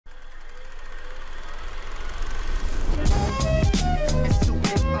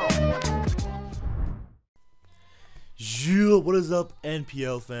is up,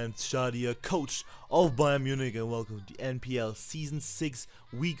 NPL fans? Shadi here, coach of Bayern Mewnich, and welcome to NPL Season 6,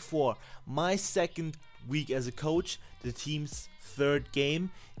 Week 4. My second week as a coach, the team's third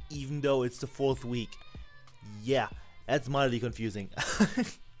game, even though it's the fourth week. Yeah, that's mildly confusing.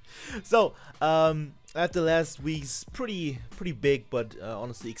 So, after last week's pretty big, but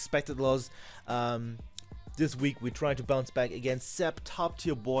honestly expected loss, this week we're trying to bounce back against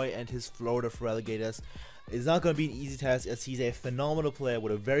toptierboy and his Florida Feraligatrs. It's not going to be an easy task, as he's a phenomenal player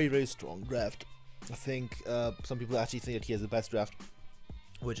with a very strong draft. I think some people actually think that he has the best draft,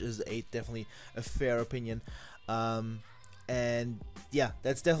 which is definitely a fair opinion. And yeah,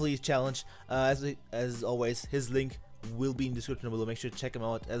 that's definitely a challenge. As always, his link will be in the description below. Make sure to check him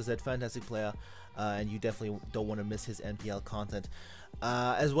out. As I said, fantastic player, and you definitely don't want to miss his NPL content.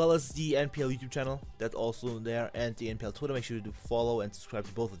 As well as the NPL YouTube channel, that's also there, and the NPL Twitter. Make sure to follow and subscribe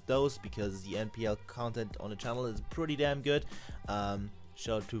to both of those, because the NPL content on the channel is pretty damn good.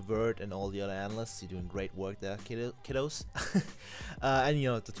 Shout out to Turt and all the other analysts. You're doing great work there, kiddos. And you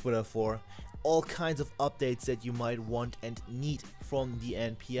know, the Twitter for all kinds of updates that you might want and need from the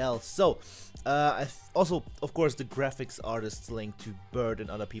NPL. So, also, of course, the graphics artists link to Turt and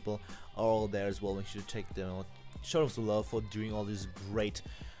other people are all there as well. Make sure to check them out. Show them some love for doing all this great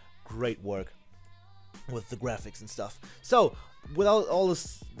work with the graphics and stuff. So, without all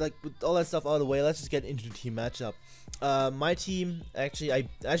this, with all that stuff out of the way, let's just get into the team matchup. My team, I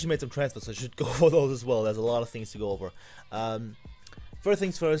actually made some transfers, so I should go over those as well. There's a lot of things to go over. First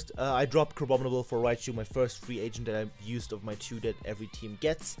things first, I dropped Abominable for Raichu, my first free agent that I've used of my two that every team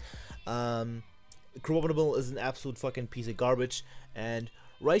gets. Abominable is an absolute fucking piece of garbage, and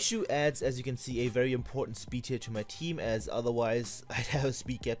Raichu adds, as you can see, a very important speed tier to my team, as otherwise I'd have a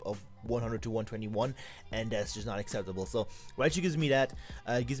speed gap of 100 to 121, and that's just not acceptable. So Raichu gives me that.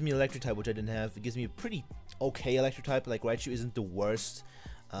 It gives me electric type, which I didn't have. It gives me a pretty okay electric type. Like, Raichu isn't the worst.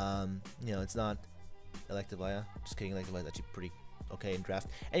 You know, it's not Electivire. Just kidding, Electivire is actually pretty okay in draft.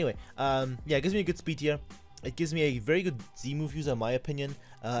 Anyway, yeah, it gives me a good speed tier. It gives me a very good Z-move user, in my opinion,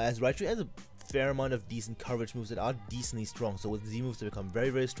 as Raichu has a fair amount of decent coverage moves that are decently strong. So with Z-moves they become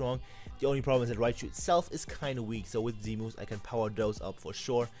very strong. The only problem is that Raichu itself is kind of weak, so with Z-moves I can power those up for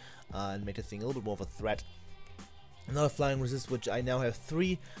sure, and make the thing a little bit more of a threat. Another flying resist, which I now have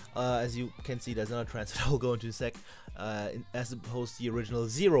 3. As you can see, there's another transfer that I'll go into in a sec, as opposed to the original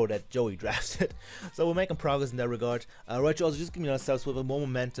 0 that Joey drafted. So we're making progress in that regard. Raichu also just give me another steps with more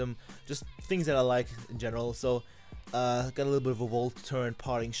momentum, just things that I like in general. So got a little bit of a Volt, Turn,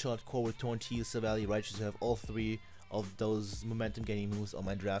 Parting Shot, Core with Torn, Teal, Savali, Raichu, so I have all 3 of those momentum gaining moves on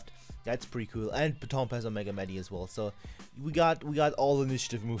my draft. That's pretty cool. And Baton Pass on Megalovania as well. So we got all the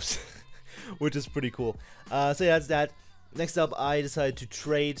initiative moves. Which is pretty cool. So yeah, that's that. Next up, I decided to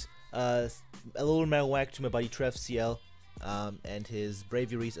trade a little Marowak to my buddy Trev CL, and his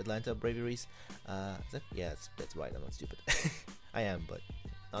Braveries, Atlanta Braveries. Yeah, that's right, I'm not stupid. I am, but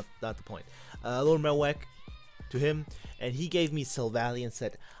not the point. A little Marowak to him, and he gave me Silvally and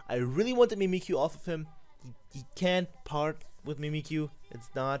said, I really wanted Mimikyu off of him. He can't part with Mimikyu. It's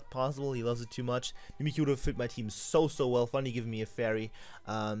not possible. He loves it too much. Mimikyu would have fit my team so well. Finally giving me a fairy.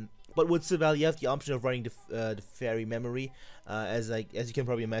 But with Silvally, you have the option of running the fairy memory. As you can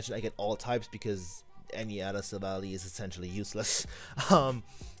probably imagine, I get all types because any other Silvally is essentially useless.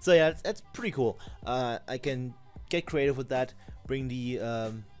 So yeah, that's pretty cool. I can get creative with that. Bring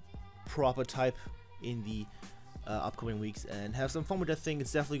the proper type in the upcoming weeks and have some fun with that thing.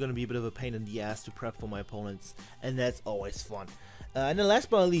 It's definitely going to be a bit of a pain in the ass to prep for my opponents, and that's always fun. And then last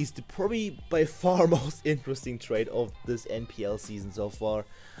but not least, probably by far most interesting trade of this NPL season so far.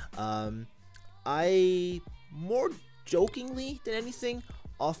 I, more jokingly than anything,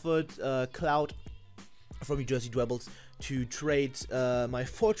 offered Cloud from New Jersey Dwebbles to trade my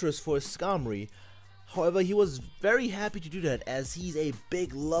Fortress for Skarmory. However, he was very happy to do that, as he's a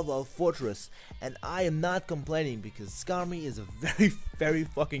big lover of Fortress, and I am not complaining, because Skarmory is a very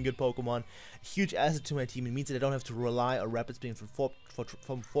fucking good Pokemon, a huge asset to my team. It means that I don't have to rely on Rapid Spin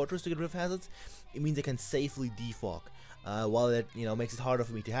from Fortress to get rid of hazards. It means I can safely defog. While that, you know, makes it harder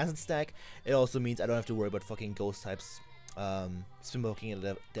for me to hazard stack, it also means I don't have to worry about fucking Ghost types spin poking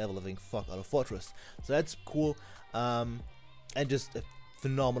and devil living fuck out of Fortress. So that's cool, and just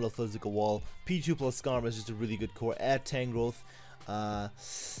phenomenal physical wall. P2 plus Skarmory is just a really good core. Add Tangrowth.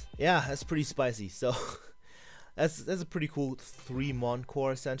 Yeah, that's pretty spicy. So that's a pretty cool 3-mon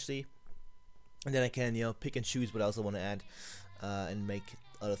core essentially. And then I can, you know, pick and choose what else I want to add, and make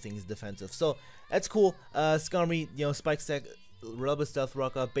other things defensive. So that's cool. Skarmory, you know, Spike Stack, Rubber Stealth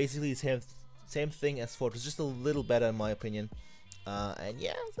Rocker, basically the same thing as Fortress, just a little better in my opinion. And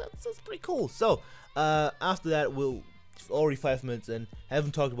yeah, that's pretty cool. So after that, we'll already 5 minutes in.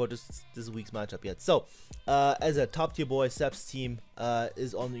 Haven't talked about this week's matchup yet. So, as a top tier boy, Sep's team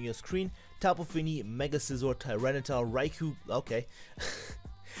is on your screen. Tapu Fini, Mega Scizor, Tyranitar, Raikou, okay.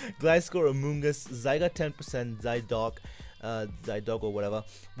 Gliscor, Amoonguss, Zygarde 10%, Zydog or whatever,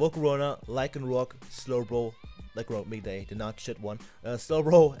 Volcarona, Lycanroc, Slowbro, Lycanroc Midday, did not shit one,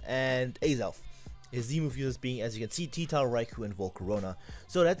 Slowbro, and Azelf. His Z-move users being, as you can see, T-Tar, Raikou, and Volcarona.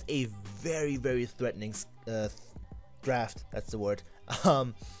 So that's a very, very threatening draft, that's the word.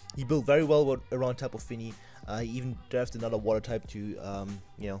 He built very well around Tapu Fini. He even drafted another water type to,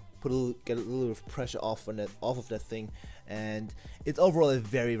 you know, get a little bit of pressure off of that thing. And it's overall a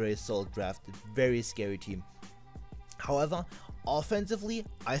very, very solid draft. A very scary team. However, offensively,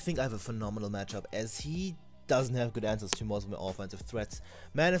 I think I have a phenomenal matchup, as he doesn't have good answers to most of my offensive threats.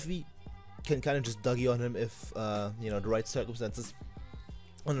 Manaphy can kind of just Dougie on him if, you know, the right circumstances.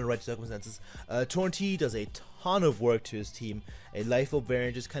 Under the right circumstances. Turt does a ton of work to his team. A Life Orb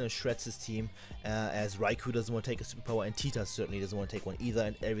variant just kind of shreds his team, as Raikou doesn't want to take a superpower, and Tita certainly doesn't want to take one either,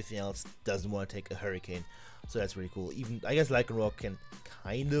 and everything else doesn't want to take a Hurricane. So that's really cool. Even, I guess Lycanroc can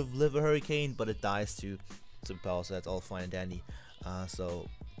kind of live a Hurricane, but it dies to superpower, so that's all fine and dandy. So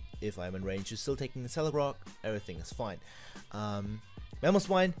if I'm in range, just still taking the Celegrock, everything is fine.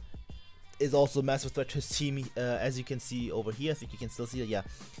 Mamoswine is also a massive threat to his team, as you can see over here. I think you can still see it,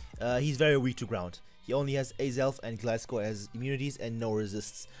 yeah. He's very weak to ground. He only has Azelf and Gliscor as immunities and no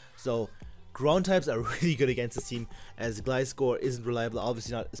resists. So ground types are really good against this team, as Gliscor isn't reliable,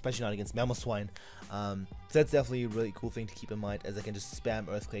 obviously not, especially not against Mamoswine. So that's definitely a really cool thing to keep in mind, as I can just spam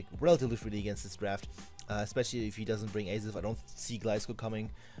Earthquake relatively freely against this draft, especially if he doesn't bring Azelf. I don't see Gliscor coming.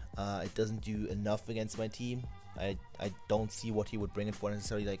 It doesn't do enough against my team. I don't see what he would bring it for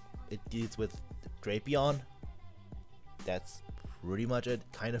necessarily. Like, it deals with Drapion. That's pretty much it.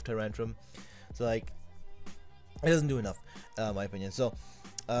 Kind of Tyrantrum. So like, it doesn't do enough, in my opinion. So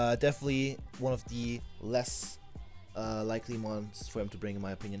definitely one of the less likely ones for him to bring, in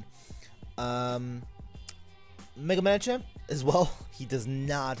my opinion. Mega Manicham as well. He does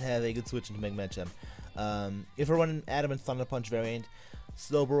not have a good switch into Mega Manicham. If I run an Adam and Thunder Punch variant,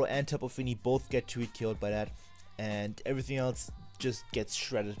 Slowbro and Tapu Fini both get 2-hit killed by that, and everything else just gets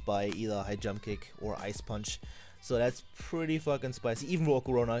shredded by either High Jump Kick or Ice Punch. So that's pretty fucking spicy. Even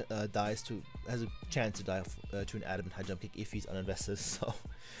Volcarona has a chance to die to an Adamant High Jump Kick if he's uninvested. So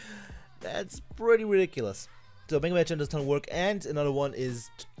that's pretty ridiculous. So Mega Manicham does a ton of work, and another one is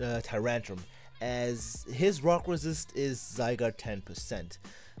Tyrantrum, as his rock resist is Zygarde 10%.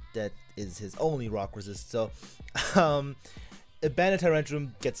 That is his only rock resist. So a Bandit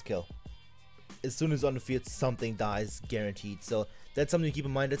Tyrantrum gets kill. As soon as on the field, something dies, guaranteed. So that's something to keep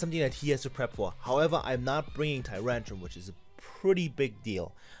in mind. That's something that he has to prep for. However, I'm not bringing Tyrantrum, which is a pretty big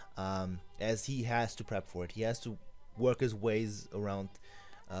deal, as he has to prep for it. He has to work his ways around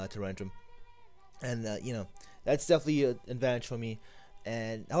Tyrantrum, and you know, that's definitely an advantage for me.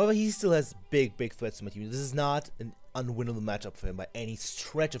 And however, he still has big threats to my team. This is not an unwinnable matchup for him by any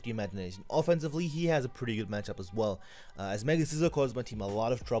stretch of the imagination. Offensively, he has a pretty good matchup as well, as Mega Scizor causes my team a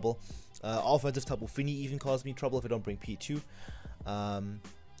lot of trouble. Offensive Tapu Fini even causes me trouble if I don't bring P2.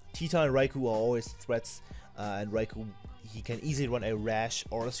 Tita and Raikou are always threats, and Raikou, he can easily run a Rash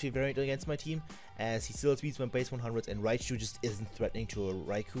or a Sphere variant against my team, as he still speeds my base 100s, and Raichu just isn't threatening to a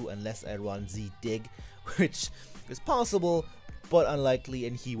Raikou unless I run Z-Dig, which is possible but unlikely,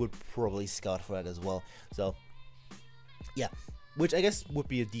 and he would probably scout for that as well. So yeah, which I guess would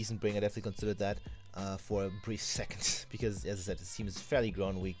be a decent bring. I definitely considered that for a brief second, because as I said, this team is fairly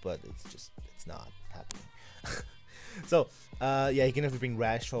grown weak, but it's not happening. So yeah, he can definitely bring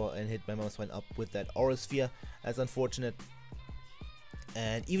Rash for and hit my Mamoswine up with that Aura Sphere. That's unfortunate.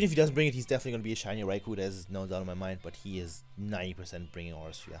 And even if he doesn't bring it, he's definitely going to be a shiny Raikou. There's no doubt in my mind, but he is 90% bringing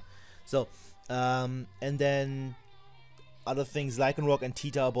Aura Sphere. So and then other things, Lycanroc and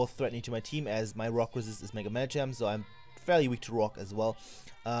Tita are both threatening to my team, as my rock resist is Mega Manicham, so I'm fairly weak to rock as well.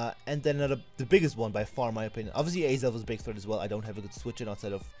 And then the biggest one by far, in my opinion, obviously Azelf is a big threat as well. I don't have a good switch in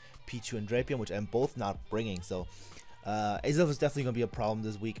outside of Pichu and Drapion, which I'm both not bringing, so Azelf is definitely going to be a problem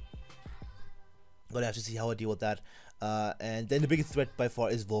this week. Gonna have to see how I deal with that. And then the biggest threat by far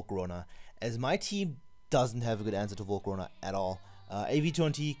is Volcarona, as my team doesn't have a good answer to Volcarona at all.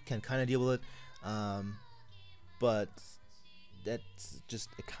 AV20 can kind of deal with it, but that's just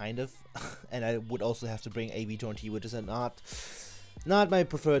a kind of, and I would also have to bring AV20, which is not my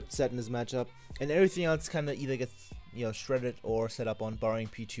preferred set in this matchup, and everything else kind of either gets, you know, shredded or set up on, barring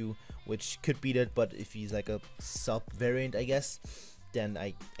P2, which could beat it, but if he's like a sub variant, I guess, then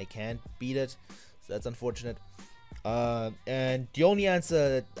I can't beat it, so that's unfortunate. And the only answer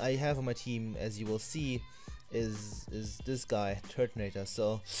that I have on my team, as you will see, is this guy Turtnator.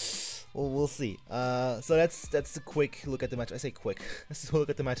 So we'll see. So that's a quick look at the match. I say quick. Let's look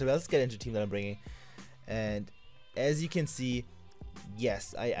at the matchup. Let's get into the team that I'm bringing. And as you can see,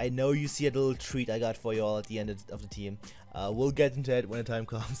 yes, I know you see a little treat I got for you all at the end of the team. We'll get into it when the time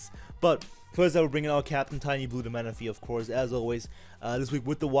comes. But first, I will bring in our captain, Tiny Blue the Manaphy, of course, as always. This week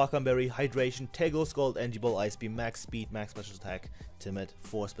with the Wakanberry, Hydration, Tegel, Scald, Energy Ball, Ice Beam, Max Speed, Max Special Attack, Timid,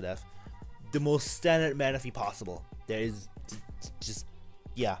 Force Speed F. The most standard Manaphy possible. There is just,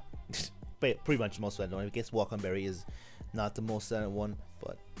 yeah, pretty much the most standard one. I guess Wakanberry is not the most standard one,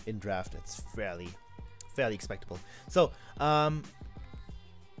 but in draft, it's fairly expectable. So,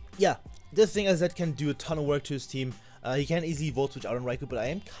 yeah, this thing is that can do a ton of work to his team. He can easily Volt Switch out on Raikou, but I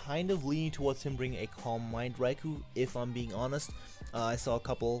am kind of leaning towards him bringing a Calm Mind Raikou, if I'm being honest. I saw a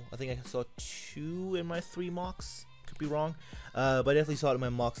couple, I think I saw 2 in my 3 mocks, could be wrong, but I definitely saw it in my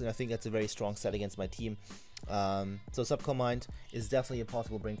mocks, and I think that's a very strong set against my team. So Sub Calm Mind is definitely a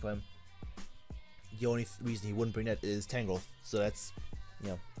possible bring for him. The only reason he wouldn't bring that is Tangrowth, so that's, you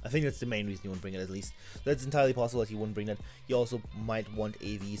know, I think that's the main reason he wouldn't bring it, at least. That's entirely possible that he wouldn't bring that. He also might want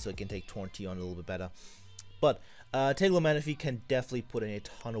AV so he can take Torn-T on a little bit better. But Tegel Manaphy can definitely put in a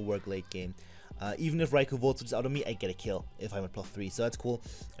ton of work late game. Even if Raikou Volt Switches out of me, I get a kill if I'm at +3, so that's cool.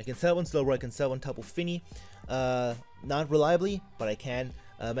 I can sell one Slowbro, I can sell one Tapu Fini. Not reliably, but I can.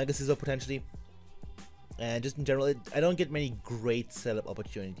 Mega Scizor potentially. And just in general, I don't get many great setup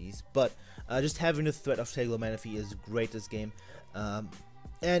opportunities, but just having the threat of Tegel Manaphy is great this game.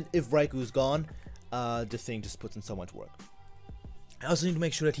 And if Raikou's gone, the thing just puts in so much work. I also need to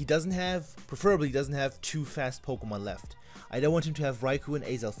make sure that he doesn't have, preferably doesn't have 2 fast Pokemon left. I don't want him to have Raikou and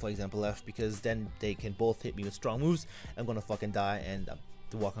Azel, for example, left, because then they can both hit me with strong moves. I'm gonna fucking die, and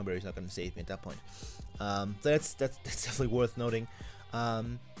the Wakanberry is not gonna save me at that point. So that's definitely worth noting.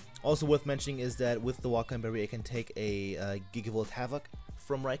 Also worth mentioning is that with the Wakanberry, I can take a Gigavolt Havoc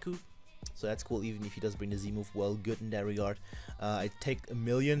from Raikou. So that's cool, even if he does bring the Z move. Well, good in that regard. I take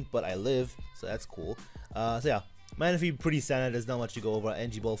 1,000,000, but I live, so that's cool. So yeah, Manaphy pretty standard. There's not much to go over.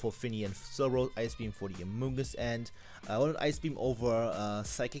 Energy Ball for Finny and Slowbro, Ice Beam for the Amoonguss, and I wanted Ice Beam over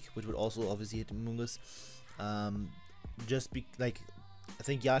Psychic, which would also obviously hit Amoonguss. Just be like, I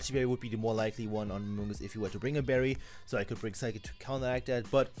think Yachi Berry would be the more likely one on Amoonguss if you were to bring a berry, so I could bring Psychic to counteract that.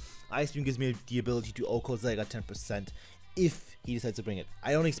 But Ice Beam gives me the ability to OHKO Zygarde 10%. If he decides to bring it.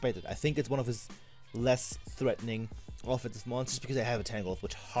 I don't expect it. I think it's one of his less threatening offensive monsters because I have a Tangrowth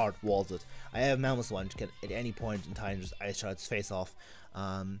which hard walls it. I have Mamoswine which can at any point in time just Ice Shard its face off.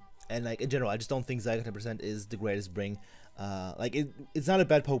 And like in general, I just don't think Zygarde 10% is the greatest bring. Like it's not a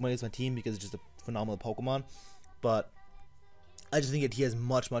bad Pokemon against my team because it's just a phenomenal Pokemon, but I just think that he has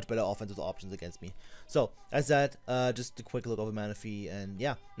much better offensive options against me. So that's that. Just a quick look over Manaphy, and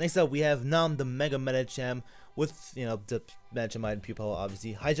yeah. Next up we have Nam, the Mega Medicham, with, you know, the Medicham and Pupil,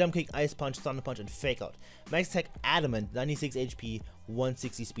 obviously. High Jump Kick, Ice Punch, Thunder Punch, and Fake Out. Max Attack Adamant, 96 HP,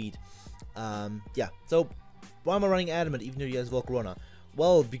 160 speed. Yeah. So why am I running Adamant even though he has Volcarona?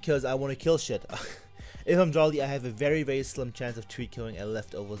 Well, because I want to kill shit. If I'm Jolly, I have a very slim chance of Tweet killing a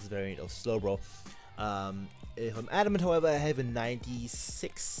leftovers variant of Slowbro. If I'm Adamant, however, I have a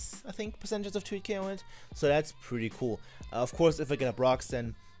 96, I think, percentage of Tweet KO on it, so that's pretty cool. Of course, if I get up rocks,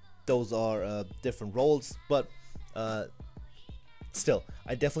 then those are different rolls, but still,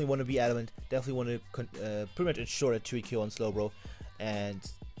 I definitely want to be Adamant, definitely want to pretty much ensure a Tweet KO on Slowbro, and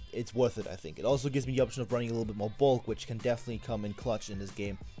it's worth it, I think. It also gives me the option of running a little bit more bulk, which can definitely come in clutch in this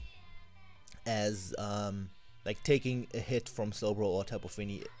game, as like taking a hit from Slowbro or Tapu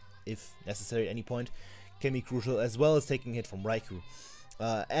Fini, if necessary at any point, can be crucial, as well as taking a hit from Raikou.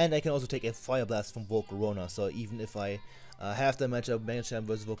 And I can also take a Fire Blast from Volcarona, so even if I have that matchup, Medicham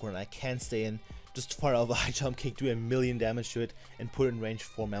versus Volcarona, I can stay in, just fire off a High Jump Kick, do 1,000,000 damage to it, and put it in range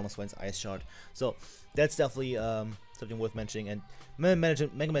for Mamoswine's Ice Shard. So that's definitely something worth mentioning, and Mega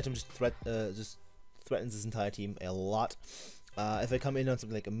Medicham just threatens this entire team a lot. If I come in on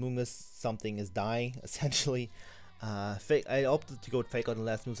something like Amoonguss, something is dying, essentially. I opted to go with Fake Out and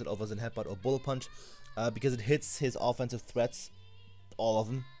last moveset offers an Headbutt or Bullet Punch, because it hits his offensive threats, all of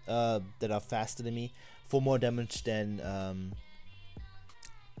them, that are faster than me, for more damage than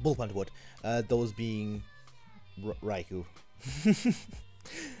Bullet Punch would, those being Raikou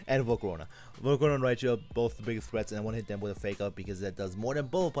and Volcarona. Volcarona and Raichu are both the biggest threats, and I want to hit them with a Fake Out because that does more than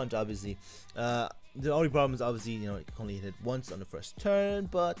Bullet Punch, obviously. The only problem is, obviously, you know, it can only hit it once on the first turn,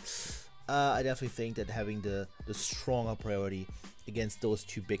 but I definitely think that having the stronger priority against those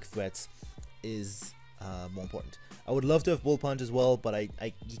two big threats is more important. I would love to have Bullet Punch as well, but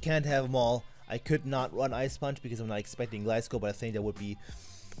you can't have them all. I could not run Ice Punch because I'm not expecting Gliscor, but I think that would be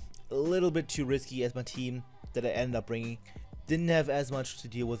a little bit too risky as my team that I ended up bringing didn't have as much to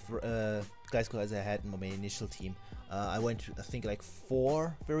deal with guys as I had in my initial team. I went to, I think, like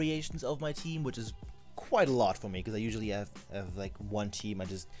 4 variations of my team, which is quite a lot for me because I usually have like one team. I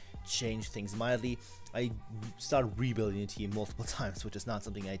just change things mildly. I started rebuilding a team multiple times, which is not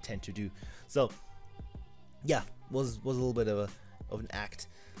something I tend to do. So yeah, was a little bit of an act.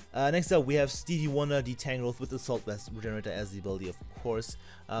 Next up, we have Stevie Wonder, the Tank Growth with Assault Vest Regenerator as the ability, of course.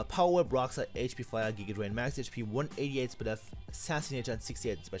 Power Whip, Rockside, HP Fire, Giga Drain, Max HP, 188 Speed F, Sassy Nature, and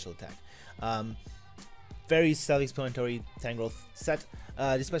 68 Special Attack. Very self-explanatory Tank Growth set.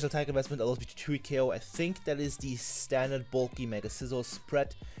 The Special Attack investment allows me to 2 KO. I think that is the standard bulky Mega Scissor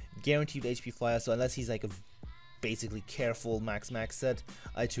spread, guaranteed HP Fire. So unless he's like a basically careful max set,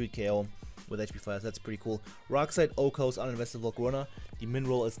 I 2 KO with HP Fire, so that's pretty cool. Rockside, Okos, Uninvested Volcarona. The min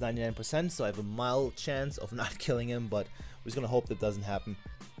roll is 99%, so I have a mild chance of not killing him, but we're just gonna hope that doesn't happen.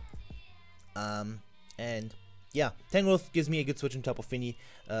 And yeah, Tank Growth gives me a good switch on top of Finny.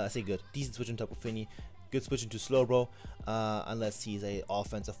 I say good, decent switch on top of Finny. Good switch into Slowbro, unless he's a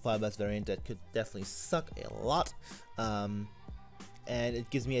offensive Fire Blast variant that could definitely suck a lot. And it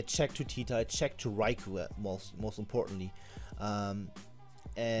gives me a check to Tita, a check to Raikou, most importantly.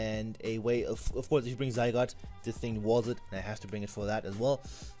 And a way of course, if you bring Zygarde, this thing walls it, and I have to bring it for that as well.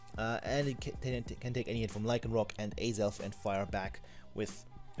 And it can take any hit from Lycanroc and Azelf and fire back with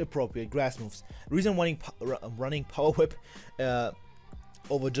appropriate grass moves. The reason I'm running Power Whip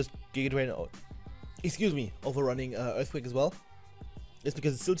over just Giga Drain, over running Earthquake as well, is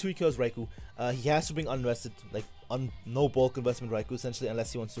because it's still 2 kills Raikou. He has to bring uninvested, like no bulk investment Raikou essentially,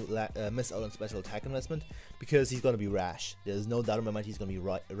 unless he wants to miss out on special attack investment, because he's going to be Rash. There's no doubt in my mind he's going to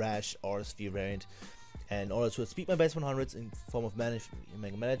be Rash or Sphere variant. And in order to speed my base 100s in form of Mega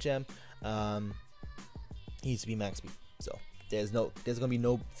Mana Jam, he needs to be max speed. So there's going to be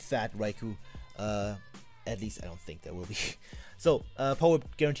no fat Raikou. At least I don't think there will be. So Power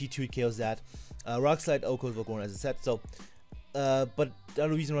Whip guaranteed 2 kills that. Rock Slide, Okos, Volcarona as a set. So but the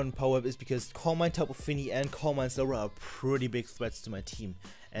other reason I run Power Whip is because Calm Mind, Tapu Fini, and Calm Mind Slowbro are pretty big threats to my team.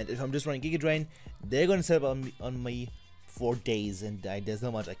 And if I'm just running Giga Drain, they're going to set up on me for days, and there's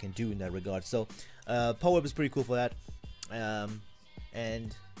not much I can do in that regard. So Power Whip is pretty cool for that.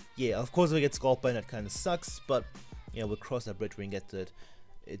 And yeah, of course if I get Scald Bind, that kind of sucks, but you know, we'll cross that bridge when we get to it.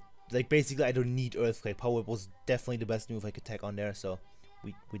 Like basically I don't need Earthquake. Power Whip was definitely the best move I could tech on there, so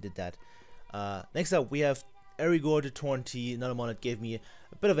we did that. Next up we have Erigor the Torrentee, another one that gave me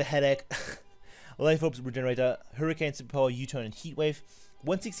a bit of a headache. Life Orb Regenerator, Hurricane Superpower, U-Turn, and Heat Wave.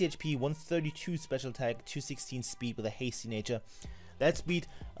 160 HP, 132 special attack, 216 speed with a hasty nature. That speed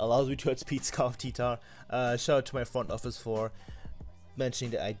allows me to outspeed Scarf T-Tar. Shout out to my front office for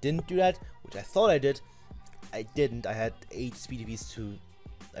mentioning that I didn't do that, which I thought I did. I didn't. I had 8 speed EVs to...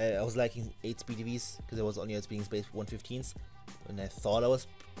 I was lacking 8 speed EVs because I was only outspeeding space 115s, and I thought I was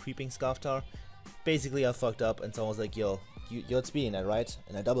creeping Scarftar. Basically I fucked up, and someone was like, yo, you're outspeeding that, right?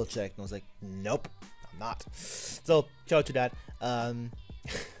 And I double checked and I was like, nope, I'm not. So shout out to that.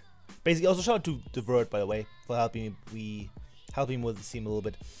 Basically also shout out to Divert, by the way, for helping me with the team a little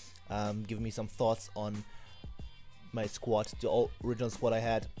bit, giving me some thoughts on my squad, the original squad I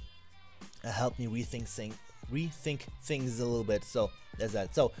had. Helped me rethink things a little bit. So there's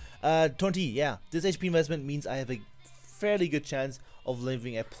that. So Torrentee, yeah, this HP investment means I have a fairly good chance of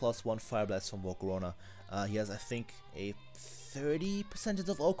living a +1 Fire Blast from Volcarona. He has, I think, a 30%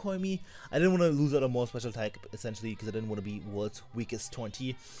 of Oko in me. I didn't want to lose out on more special attack, essentially, because I didn't want to be world's weakest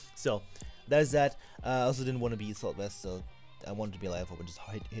Torrentee. So there's that. I also didn't want to be Assault Vest, so I wanted to be alive and just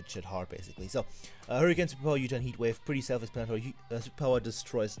hit shit hard, basically. So Hurricane, Superpower, U-Turn, Heat Wave, pretty self-explanatory. Superpower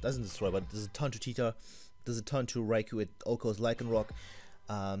doesn't destroy, but does a ton to Tita, does a ton to Raikou, it Okos, Lycanroc.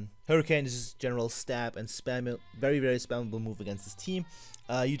 Hurricane is just general stab and spam, very spammable move against this team.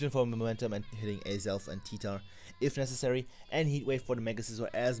 U-Turn for momentum and hitting Azelf and T-Tar if necessary, and Heat Wave for the Mega Scizor,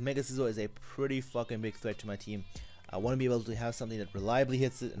 as Mega Scizor is a pretty fucking big threat to my team. I want to be able to have something that reliably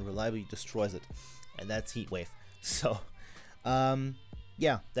hits it and reliably destroys it, and that's Heat Wave. So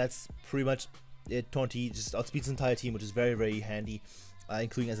yeah, that's pretty much it. Torrentee just outspeeds his entire team, which is very handy,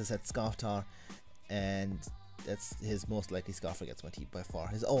 including, as I said, Scarftar, and that's his most likely Scarfer against my team by far.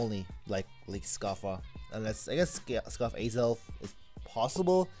 His only likely Scarfer, unless I guess Scarf Azelf is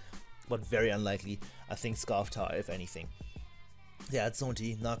possible, but very unlikely. I think Scarftar, if anything. Yeah, it's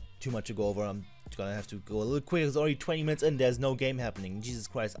Torrentee, not too much to go over. I'm gonna have to go a little quick. It's already 20 minutes in, there's no game happening. Jesus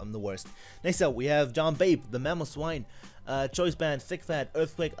Christ, I'm the worst. Next up, we have John Babe, the Mammoth Swine. Choice Band, Thick Fat,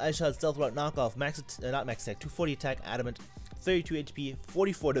 Earthquake, Ice Shot, Stealth Route, Knockoff, not max attack, 240 attack, Adamant, 32 HP,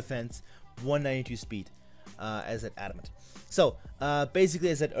 44 defense, 192 speed. as an Adamant. So basically,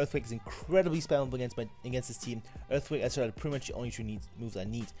 as I said, Earthquake is incredibly spammable against this team. Earthquake, I started pretty much the only two moves I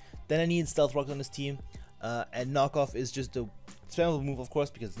need. Then I need Stealth Rock on this team, and Knockoff is just a spammable move, of course,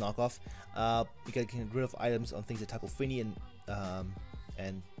 because it's Knockoff. Because I can get rid of items on things like Tapu Fini and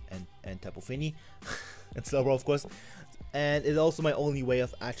Tapu Fini and Slowbro, of course. And it's also my only way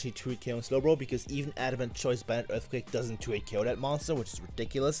of actually 2-hit KOing Slowbro, because even Adamant Choice Bandit Earthquake doesn't 2-hit KO that monster, which is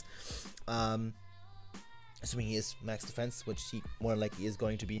ridiculous. Assuming he is max defense, which he more likely is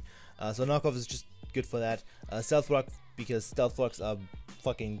going to be. So Knockoff is just good for that. Stealth Rock, because Stealth Rocks are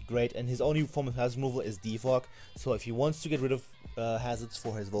fucking great, and his only form of hazard removal is Defog. So if he wants to get rid of hazards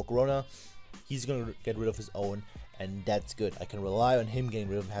for his Volcarona, he's gonna get rid of his own, and that's good. I can rely on him getting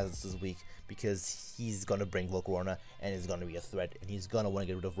rid of hazards this week, because he's gonna bring Volcarona, and it's gonna be a threat, and he's gonna want to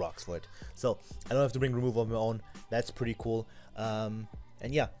get rid of rocks for it. So I don't have to bring removal of my own. That's pretty cool. And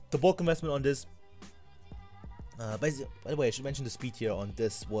yeah, the bulk investment on this. By the way, I should mention the speed here on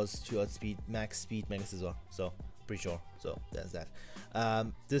this was to outspeed max speed Mega Scizor, so pretty sure. So that's that.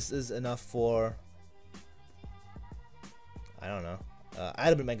 This is enough for, I don't know,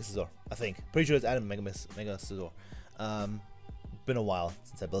 Adamant Mega Scizor, I think. Pretty sure it's Adamant Mega Scizor. Been a while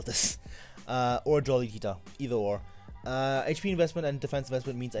since I built this. Or Jolly-Kita, either or. HP investment and defense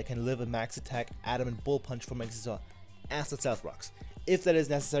investment means I can live a max attack Adamant Bull Punch for Mega Scizor after Stealth Rocks. If that is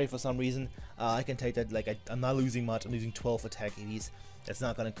necessary for some reason, I can take that. Like, I'm not losing much. I'm losing 12 attack EVs. That's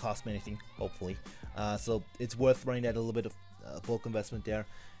not going to cost me anything, hopefully. So it's worth running that a little bit of bulk investment there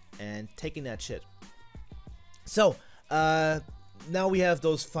and taking that shit. So now we have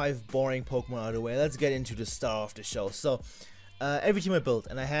those 5 boring Pokemon out of the way. Let's get into the star of the show. So every team I built,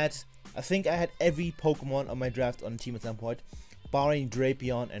 and I think I had every Pokemon on my draft on the team at some point, barring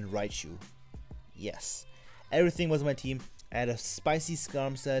Drapion and Raichu. Yes, everything was on my team. I had a Spicy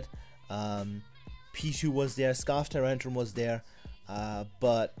Skarmset, Pichu was there, Scarf Tyrantrum was there,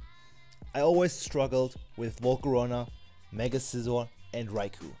 but I always struggled with Volcarona, Mega Scizor, and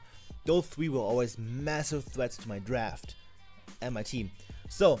Raikou. Those 3 were always massive threats to my draft and my team.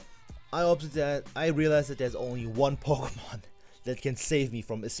 So I realized that there's only one Pokemon that can save me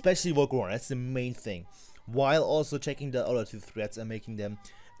from, especially Volcarona. That's the main thing, while also checking the other 2 threats and making them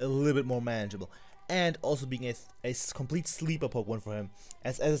a little bit more manageable. And also being a complete sleeper Pokemon for him.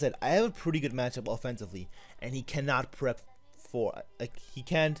 As I said, I have a pretty good matchup offensively, and he cannot prep for, like, he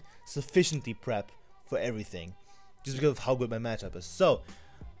can't sufficiently prep for everything, just because of how good my matchup is. So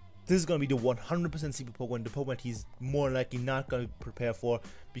this is going to be the 100% sleeper Pokemon, the Pokemon he's more likely not going to prepare for,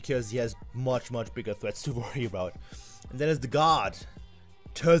 because he has much bigger threats to worry about. And then there's the God,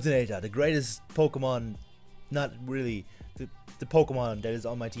 Turtonator, the greatest Pokemon, not really, the Pokemon that is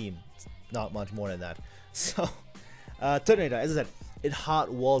on my team. Not much more than that. So, Turtonator, as I said, it hard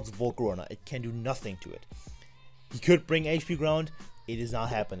walls Volcarona. It can do nothing to it. He could bring HP Ground. It is not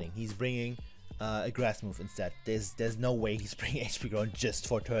happening. He's bringing a Grass move instead. There's no way he's bringing HP Ground just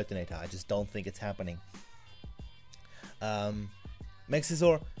for Turtonator. I just don't think it's happening. Mega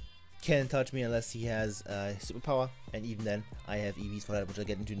Scizor can't touch me unless he has Superpower, and even then, I have EVs for that, which I'll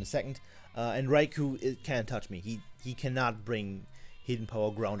get into in a second. And Raikou, it can't touch me. He cannot bring Hidden Power,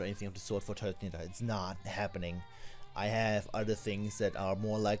 Ground, or anything of the sort for Turtonator. It's not happening. I have other things that are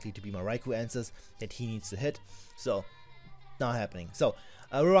more likely to be my Raikou answers that he needs to hit, so not happening. So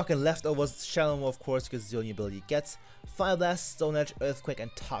we're rocking leftovers, Shallow, of course, because it's the only ability it gets. Fire Blast, Stone Edge, Earthquake,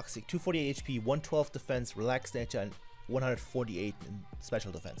 and Toxic. 248 HP, 112 defense, Relaxed Nature, and 148 in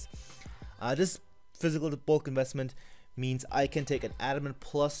special defense. This physical bulk investment means I can take an Adamant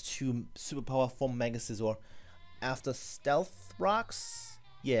 +2 Superpower from Mega Scizor after Stealth Rocks?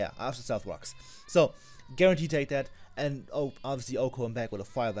 Yeah, after Stealth Rocks. So, guarantee take that, and obviously Oko and back with a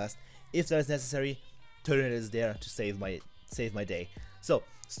Fire Blast. If that is necessary, Turtonator is there to save my day. So,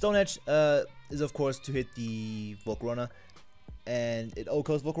 Stone Edge is of course to hit the Volcarona, and it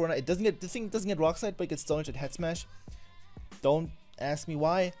Oko's Volcarona. It doesn't get, the thing doesn't get Rock Slide, but it gets Stone Edge at Head Smash. Don't ask me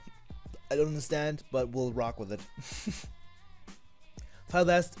why. I don't understand, but we'll rock with it. Fire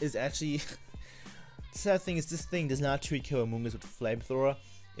Blast is actually the sad thing is this thing does not treat kill Amoonguss with Flamethrower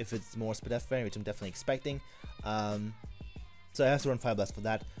if it's more Spadef variant, which I'm definitely expecting. So I have to run Fire Blast for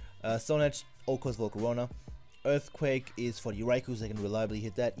that. Stone Edge, Oko's Volcarona. Earthquake is for the Raikou, so I can reliably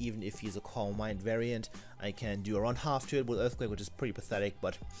hit that even if he's a Calm Mind variant. I can do around half to it with Earthquake, which is pretty pathetic,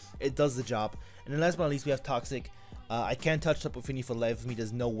 but it does the job. And then last but not least, we have Toxic. I can't touch Tapu Fini for life of me.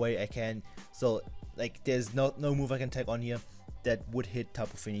 There's no way I can. So like, there's no move I can take on here that would hit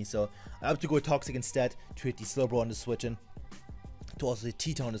Tapu Fini. So I have to go Toxic instead to hit the Slowbro on the switch in, to also hit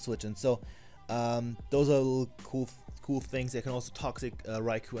T-Town on the switch in. So those are little cool things. I can also Toxic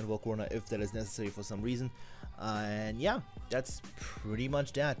Raikou and Volcarona if that is necessary for some reason. And yeah, that's pretty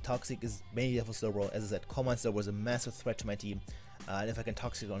much that. Toxic is mainly for Slowbro. As I said, Command Slowbro is a massive threat to my team. And if I can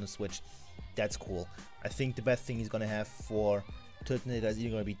Toxic on the Switch, that's cool. I think the best thing he's going to have for Turtonator is either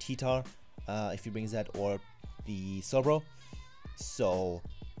going to be T-Tar, if he brings that, or the Slowbro. So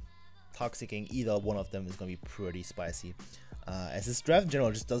Toxicing either one of them is going to be pretty spicy. As this draft in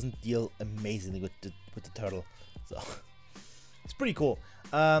general just doesn't deal amazingly with the turtle, so it's pretty cool.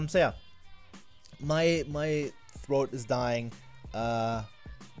 So yeah, my throat is dying.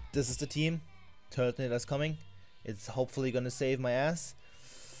 This is the team. Turtonator's coming. It's hopefully gonna save my ass.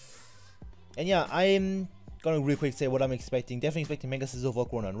 And yeah, I'm gonna real quick say what I'm expecting. Definitely expecting Mega Scizor,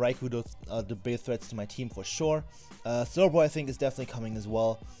 Volcarona, and Raikou. Those are the big threats to my team for sure. Slowbro I think is definitely coming as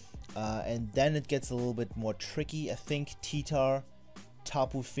well. And then it gets a little bit more tricky. I think T-Tar,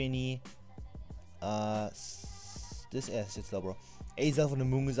 Tapu Fini, it's Slowbro, Azelf and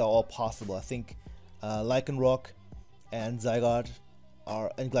Amoonguss are all possible. I think Lycanroc and Zygarde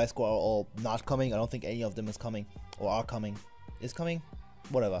and Gliscor are all not coming. I don't think any of them is coming or are coming. Is coming?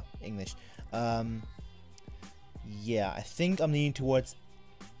 Whatever, English. Yeah, I think I'm leaning towards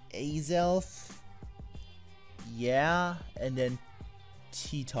Azelf. Yeah, and then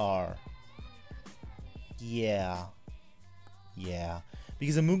T-Tar. Yeah.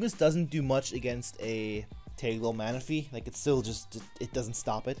 Because Amoonguss doesn't do much against a Tailglow Manaphy. Like, it's still just, it doesn't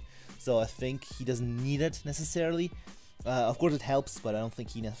stop it. So I think he doesn't need it necessarily. Of course it helps, but I don't think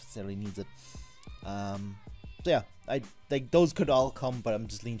he necessarily needs it. So yeah, like those could all come, but I'm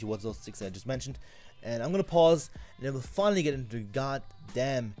just leaning towards those 6 I just mentioned. And I'm gonna pause, and then we'll finally get into the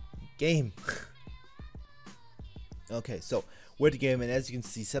goddamn game. Okay, so we're at the game, and as you can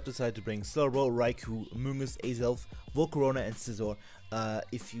see, Sep decided to bring Slowbro, Raikou, Amoonguss, Azelf, Volcarona, and Scizor.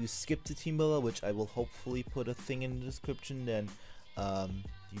 If you skip the team builder, which I will hopefully put a thing in the description, then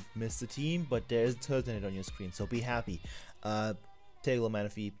you missed the team, but there's a Turtonator on your screen, so be happy. Tailglow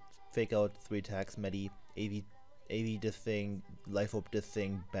Manaphy, Fake Out, 3 attacks, Medi, AV this thing, Life Orb this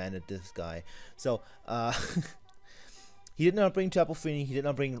thing, Bandit this guy. So, he did not bring Tapu Fini, he did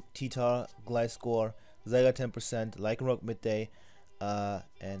not bring T-Tar, Gliscor, Zygarde 10%, Lycanroc midday,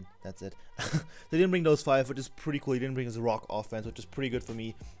 and that's it. They didn't bring those 5, which is pretty cool. He didn't bring his rock offense, which is pretty good for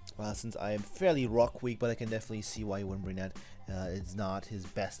me, since I am fairly rock weak, but I can definitely see why he wouldn't bring that. It's not his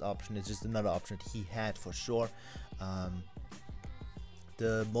best option, it's just another option that he had for sure.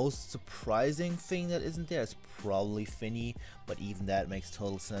 The most surprising thing that isn't there is probably Fini, but even that makes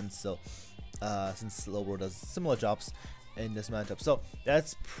total sense. So, since Slowbro does similar jobs in this matchup, so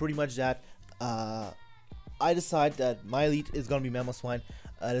that's pretty much that. I decide that my lead is gonna be Mamoswine.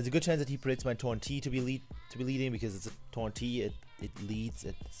 There's a good chance that he predicts my Torn-T to be leading because it's a Torn-T. It leads.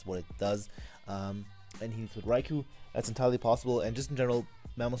 It's what it does. And he leads with Raikou. That's entirely possible. And just in general,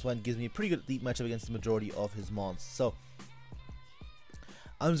 Mamoswine gives me a pretty good lead matchup against the majority of his mons. So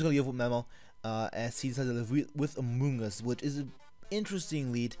I'm just gonna give with Mamo, as he decides to live with Amoonguss, which is an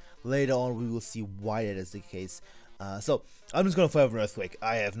interesting lead. Later on, we will see why that is the case. So I'm just gonna fire an Earthquake.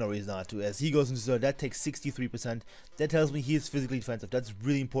 I have no reason not to. As he goes into Zone, that takes 63%. That tells me he is physically defensive. That's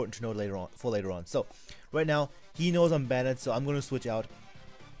really important to know later on. So right now he knows I'm Bandit, so I'm gonna switch out,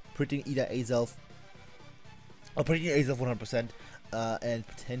 predicting either Azelf. I'll predict Azelf 100%. And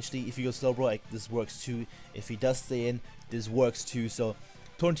potentially if he goes Slowbro, like, this works too. If he does stay in, this works too. So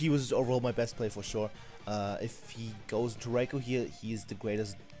Torn-T was overall my best play for sure. If he goes into Raikou here, he is the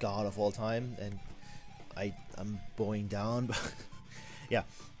greatest god of all time, and I'm bowing down, but yeah,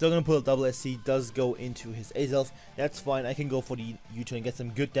 still gonna pull a double SC, does go into his Azelf. That's fine, I can go for the U-turn and get some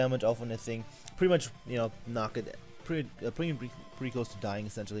good damage off on the thing. Pretty much, you know, knock it pretty close to dying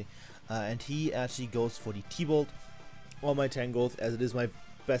essentially. And he actually goes for the T-Bolt on my Tangrowth, as it is my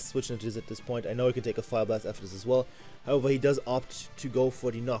best switch into at this point. I know he can take a Fire Blast after this as well. However, he does opt to go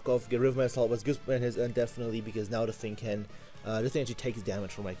for the knockoff, get rid of my Assault Blast, good and his definitely, because now the thing can this thing actually takes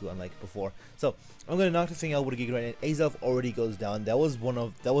damage from Raikou, unlike before. So I'm gonna knock the thing out with a Giga Drain, and Azelf already goes down. That was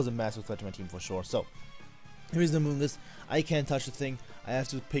a massive threat to my team for sure. So here's the Amoonguss. I can't touch the thing. I have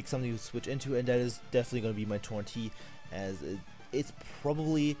to pick something to switch into, and that is definitely gonna be my Torn-T, as it's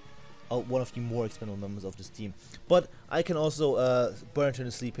probably one of the more expendable members of this team. But I can also burn into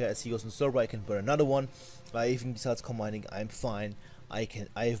the sleep here as he goes in Slowbro. I can burn another one. Even besides combining, I'm fine. I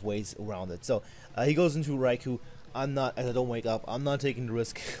have ways around it. So he goes into Raikou. I'm not, as I don't wake up, I'm not taking the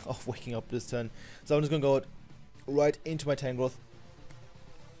risk of waking up this turn. So I'm just gonna go right into my Tangrowth.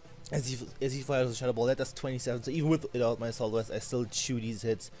 As he fires a Shadow Ball, that does 27. So even without my Assault Vest, I still chew these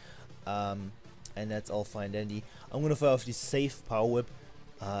hits. And that's all fine dandy. I'm gonna fire off the safe Power Whip.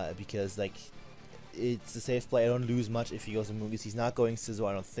 Because, like, it's a safe play. I don't lose much if he goes Amoonguss. He's not going Scizor,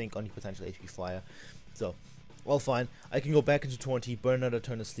 I don't think, on the potential HP Flyer. So, all fine. I can go back into 20, burn another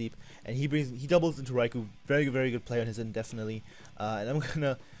turn of sleep, and he doubles into Raikou. Very, very good play on his end, definitely. And I'm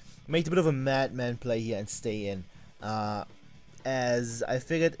gonna make a bit of a madman play here and stay in. As I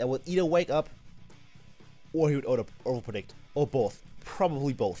figured I would either wake up or he would overpredict, or both.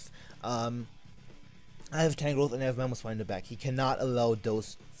 Probably both. I have Tangrowth and I have Mamoswine in the back. He cannot allow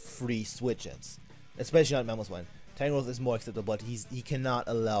those free switch-ins, especially not Mamoswine. Tangrowth is more acceptable, but he cannot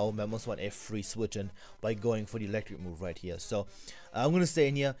allow Mamoswine a free switch-in by going for the electric move right here. So I'm going to stay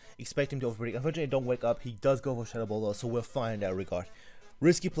in here, expect him to overpredict. Unfortunately, I don't wake up. He does go for Shadow Ball though, so we're fine in that regard.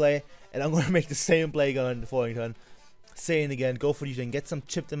 Risky play, and I'm going to make the same play again on the following turn. Stay in again, go for the turn, get some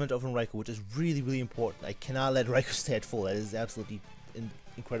chip damage off on Raikou, which is really, really important. I cannot let Raikou stay at full. That is absolutely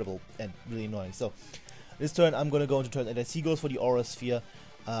incredible and really annoying. So this turn, I'm going to go into turn, and as he goes for the Aura Sphere,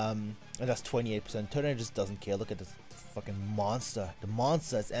 and that's 28%. Turner just doesn't care. Look at this fucking monster. The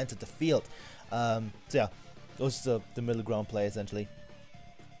monster has entered the field. So yeah, goes to the middle ground play essentially.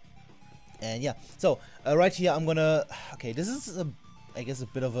 And yeah, so right here I'm gonna. Okay, this is I guess a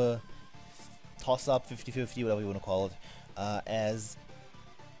bit of a toss-up, 50-50, whatever you want to call it. As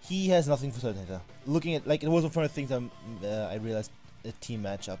he has nothing for Turtonator. Looking at, like, it was one of the things I realized the team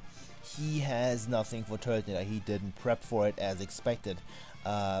matchup. He has nothing for Turtonator. He didn't prep for it as expected.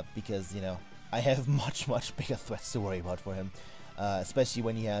 Because, you know, I have much bigger threats to worry about for him, especially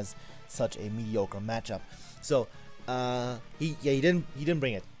when he has such a mediocre matchup. So he didn't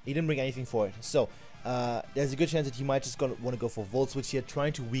bring it. He didn't bring anything for it. So there's a good chance that he might just want to go for Volt Switch here,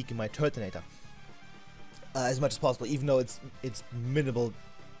 trying to weaken my Turtonator as much as possible. Even though it's minimal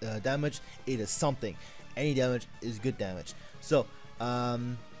damage, it is something. Any damage is good damage. So I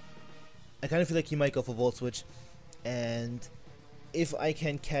kind of feel like he might go for Volt Switch, and if I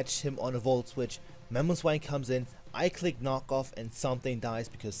can catch him on a Volt Switch, Mamoswine comes in, I click knockoff, and something dies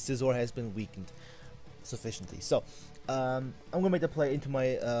because Scizor has been weakened sufficiently. So I'm gonna make the play into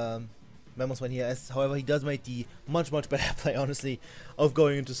my Mamoswine here. However, he does make the much better play, honestly, of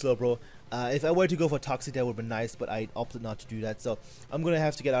going into Slowbro. If I were to go for Toxic, that would be nice, but I opted not to do that. So I'm gonna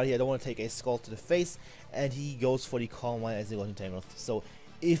have to get out of here. I don't want to take a Scald to the face, and he goes for the Calm Mind as he goes into Tangrowth. So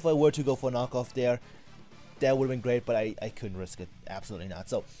if I were to go for knockoff there, that would have been great, but I couldn't risk it. Absolutely not.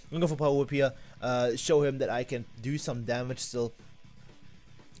 So I'm going to go for Power Whip here. Show him that I can do some damage still,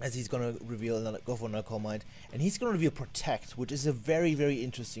 as he's going to reveal go for another Calm Mind. And he's going to reveal Protect, which is a very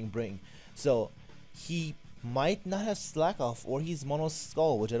interesting bring. So he might not have Slack Off, or he's Mono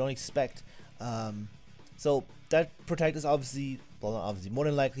Skull, which I don't expect. So that Protect is obviously, well, not obviously, more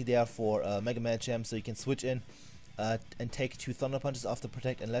than likely there for Mega Man Champ, so you can switch in and take 2 Thunder Punches off the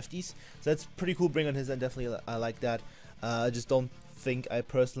Protect and lefties. So that's pretty cool bring on his end, definitely I like that. I just don't think I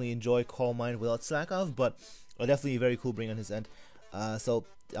personally enjoy Calm Mind without Slack Off, but definitely a very cool bring on his end. So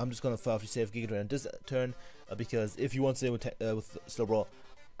I'm just going to fire off the save Giga Drain on this turn, because if you want to stay with Slowbro,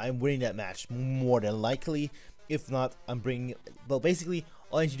 I'm winning that match more than likely. If not, I'm bringing, well, basically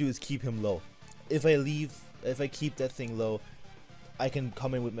all I need to do is keep him low. If I keep that thing low, I can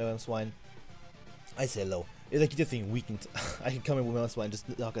come in with Mamoswine. I say low. If I keep the thing weakened, I can come in with Mamoswine and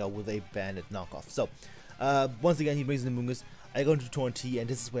just knock it out with a bandit knockoff. So once again, he brings in the Amoonguss. I go into Turt, and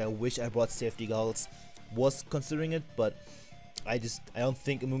this is where I wish I brought Safety Goggles. Was considering it, but I don't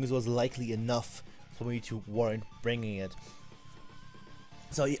think Amoonguss was likely enough for me to warrant bringing it.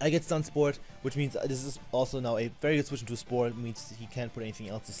 So I get Stun Sport, which means this is also now a very good switch into a Sport. It means he can't put anything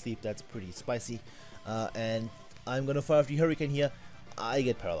else to sleep. That's pretty spicy. And I'm gonna fire off the Hurricane here. I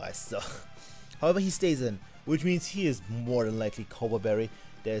get paralyzed. So, however, he stays in, which means he is more than likely Cobra Berry.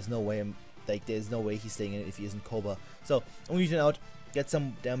 There's no way he's staying in it if he isn't Cobra. So I'm gonna use it out, get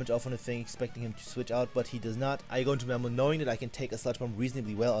some damage off on the thing, expecting him to switch out, but he does not. I go into Mamo knowing that I can take a Sludge Bomb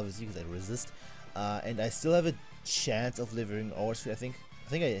reasonably well, obviously, because I resist. And I still have a chance of living Aura Sphere, I think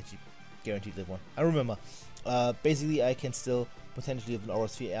I actually guaranteed live one. I remember. Basically, I can still potentially live an Aura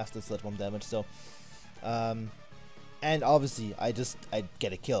Sphere after Sludge Bomb damage. So, and obviously, I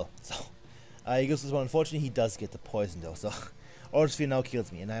get a kill. So, he goes this one. Unfortunately, he does get the poison though. So, Aura Sphere now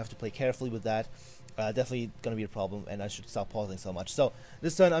kills me, and I have to play carefully with that. Definitely gonna be a problem, and I should stop pausing so much. So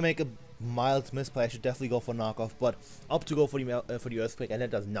this turn I make a mild misplay. I should definitely go for knockoff, but up to go for the Earthquake, and that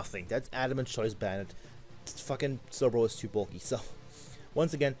does nothing. That's Adamant Choice Bandit. Fucking Slowbro is too bulky. So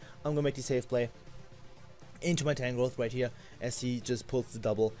once again, I'm gonna make the safe play into my Tangrowth right here, as he just pulls the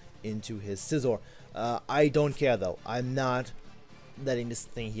double into his Scizor. I don't care though. I'm not letting this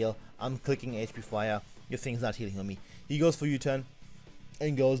thing heal. I'm clicking HP Fire. Your thing's not healing on me. He goes for U-turn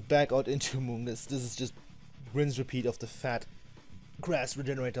and goes back out into Amoonguss. This is just rinse repeat of the fat grass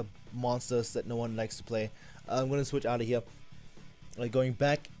regenerator monsters that no one likes to play. I'm gonna switch out of here, like going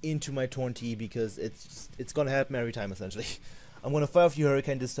back into my Turt because it's gonna happen every time essentially. I'm gonna fire off the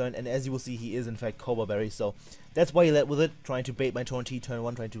Hurricane this turn, and as you will see, he is in fact Cobra Berry, so that's why he led with it, trying to bait my Turt turn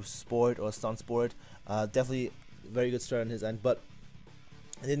 1, trying to spore it or stun spore it. Definitely very good start on his end, but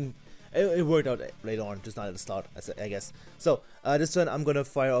it worked out later on, just not at the start, I guess. So this turn I'm gonna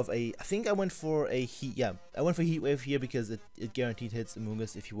fire off I think I went for a heat. Yeah, I went for Heat Wave here because it guaranteed hits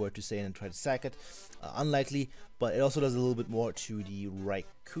Amoonguss if you were to stay in and try to sack it. Unlikely, but it also does a little bit more to the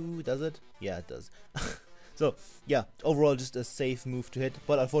Raikou, does it? Yeah, it does. So yeah, overall just a safe move to hit,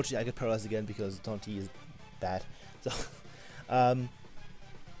 but unfortunately I get paralyzed again because Turt is bad. So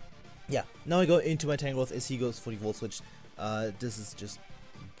yeah, now I go into my Tangrowth as he goes for the Volt Switch. This is just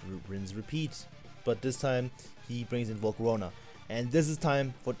rinse repeat, but this time he brings in Volcarona, and this is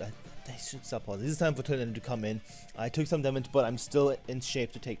time for I should stop pausing. This is time for Turt to come in. I took some damage, but I'm still in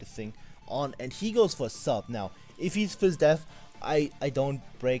shape to take the thing on, and he goes for a sub. Now if he's Fizz Def, I don't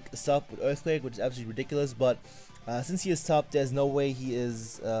break a sub with Earthquake, which is absolutely ridiculous, but since he is sub, there's no way he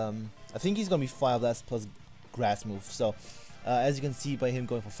is I think he's gonna be Fire Blast plus Grass move. So as you can see by him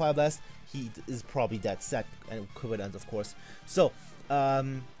going for Fire Blast, he is probably dead, set and equivalent of course. So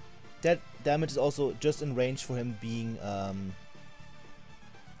that damage is also just in range for him being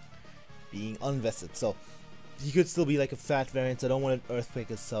unvested, so he could still be like a fat variant, so I don't want to Earthquake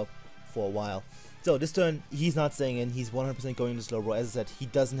his sub for a while. So this turn he's not staying in, he's 100% going into Slowbro. As I said, he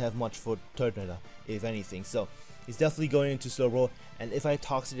doesn't have much for Turtonator, if anything, so he's definitely going into Slowbro, and if I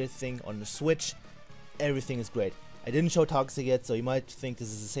Toxic the thing on the switch, everything is great. I didn't show Toxic yet, so you might think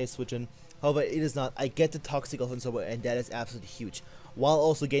this is a safe switch in. However, it is not. I get the Toxic off in Slowbro, and that is absolutely huge, while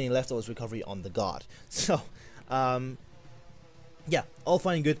also gaining Leftovers recovery on the God. So yeah, all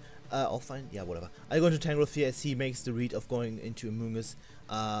fine and good. All fine, yeah, whatever. I go into Tangrowth here as he makes the read of going into Amoonguss.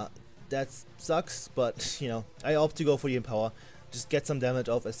 That sucks, but you know, I opt to go for the Empower. Just get some damage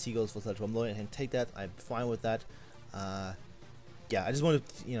off as he goes for such one low and take that. I'm fine with that. Yeah, I just want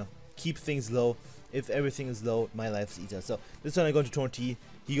to, you know, keep things low. If everything is low, my life's easier. So this time I go into Turt. He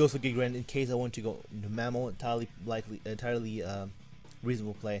goes for Gigrand in case I want to go into Mammal. Entirely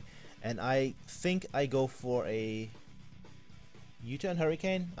reasonable play. And I think I go for a U-turn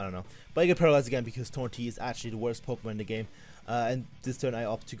Hurricane? I don't know. But I get paralyzed again because Turt is actually the worst Pokemon in the game. And this turn I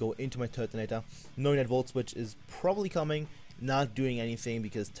opt to go into my Turtonator, knowing that Volt Switch is probably coming, not doing anything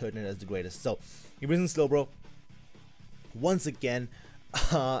because Turtonator is the greatest. So he brings in Slowbro once again,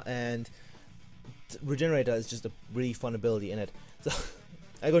 and Regenerator is just a really fun ability in it. So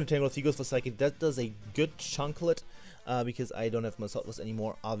I go to Tangrowth, he goes for Psychic. That does a good chunklet because I don't have my Saltless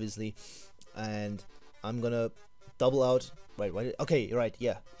anymore, obviously. And I'm gonna double out. Right, okay, right,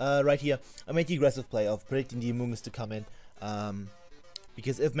 yeah. Right here, I made the aggressive play of predicting the Amoonguss to come in.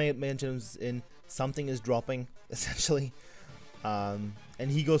 Because if Megan's in, something is dropping, essentially. And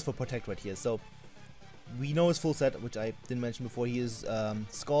he goes for Protect right here. So we know his full set, which I didn't mention before. He is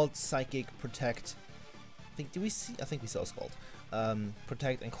Scald, Psychic, Protect. I think we saw Scald.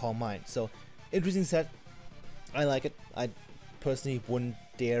 Protect and Calm Mind. So interesting set. I like it. I personally wouldn't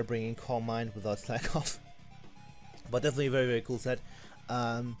dare bring in Calm Mind without Slack Off. But definitely a very, very cool set.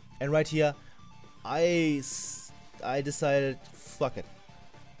 And right here, I decided, fuck it.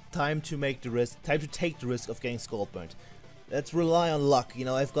 Time to take the risk of getting Scald Burnt. Let's rely on luck. You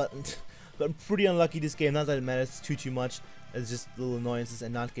know, I've gotten pretty unlucky this game. Not that it matters too much. It's just little annoyances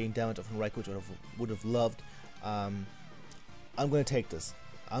and not getting damage off Raikou, which I would have loved. I'm gonna take this.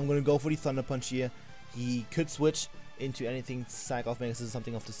 I'm gonna go for the Thunder Punch here. He could switch into anything, Sack Off Megas or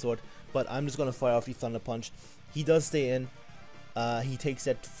something of the sort, but I'm just gonna fire off the Thunder Punch. He does stay in. He takes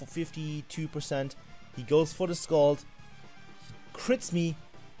that for 52%. He goes for the Scald. He crits me,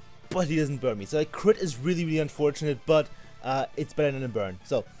 but he doesn't burn me. So a crit is really, really unfortunate, but it's better than a burn.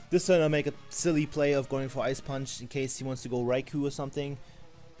 So this turn I make a silly play of going for Ice Punch in case he wants to go Raikou or something.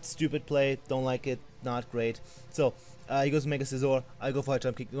 Stupid play, don't like it, not great. So he goes Mega Scizor. I go for a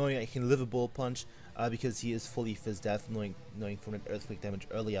Jump Kick, knowing I can live a Bullet Punch because he is fully Fizz Def, knowing from that Earthquake damage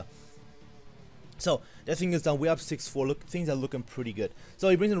earlier. So that thing is done. We're up 6-4. Look, things are looking pretty good. So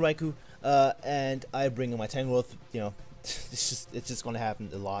he brings in Raikou, and I bring in my Tangrowth. You know, it's just gonna happen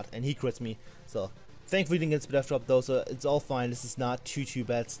a lot, and he crits me. So thankfully didn't get Split Drop though, so it's all fine. This is not too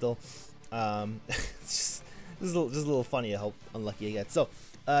bad still. It's just a little funny how unlucky I get. So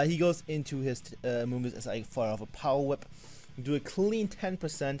he goes into his Amoonguss as I fire off a Power Whip, do a clean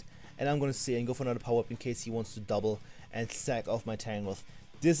 10%, and I'm gonna see and go for another Power Whip in case he wants to double and sack off my Tangrowth.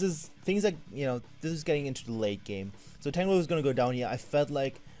 This is things like, you know, this is getting into the late game. So Tangrowth is gonna go down here. I felt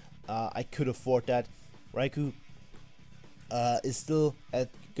like I could afford that. Raikou is still at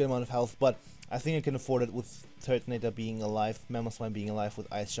good amount of health, but I think I can afford it with Turtonator being alive, Megaloswine being alive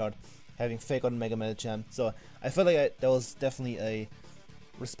with Ice Shard, having Fake on Mega Medicham. So I felt like that was definitely a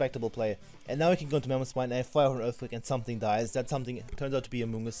respectable play. And now we can go into Megaloswine and I fire on Earthquake and something dies. That something turns out to be a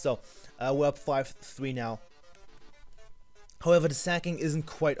Mungus. So we're up 5-3 now. However, the sacking isn't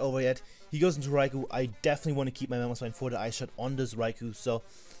quite over yet. He goes into Raikou. I definitely want to keep my Megaloswine for the Ice Shot on this Raikou. So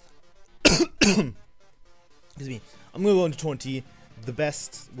excuse me. I'm gonna go into 20, the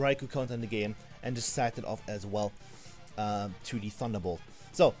best Raikou counter in the game, and just sacked it off as well to the Thunderbolt.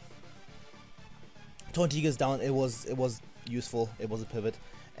 So 20 goes down. It was useful. It was a pivot,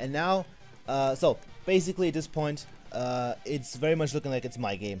 and now so basically at this point it's very much looking like it's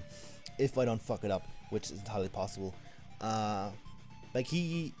my game if I don't fuck it up, which is entirely possible. Like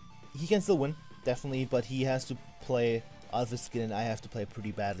he can still win definitely, but he has to play out of his skin and I have to play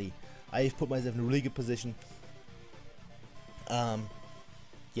pretty badly. I've put myself in a really good position.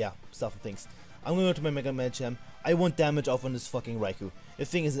 Yeah, stuff and things. I'm gonna go to my Mega Medicham. I want damage off on this fucking Raikou. This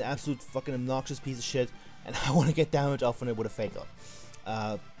thing is an absolute fucking obnoxious piece of shit, and I want to get damage off on it with a Fake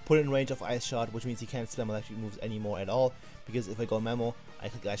Out. Put it in range of Ice Shot, which means he can't spam electric moves anymore at all, because if I go Memo, I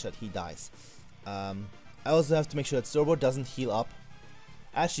click Ice Shot, he dies. I also have to make sure that Turbo doesn't heal up.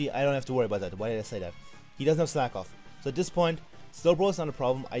 Actually, I don't have to worry about that. Why did I say that? He doesn't have Slack Off. So at this point, Slowbro is not a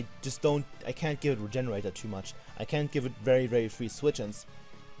problem. I can't give it Regenerator too much. I can't give it very free switch-ins,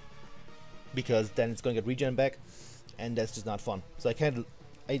 because then it's going to get regen back, and that's just not fun. So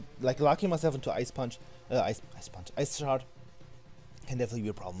I like locking myself into Ice Shard can definitely be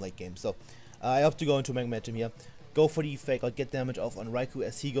a problem late game. So I opt to go into Mega Medicham here, go for the Fake Out, get damage off on Raikou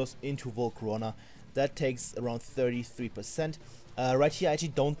as he goes into Volcarona. That takes around 33%. Right here I actually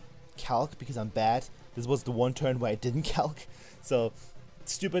don't calc because I'm bad. This was the one turn where I didn't calc, so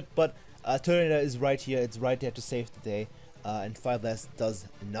stupid, but Turtonator is right here. It's right there to save the day, and 5 less does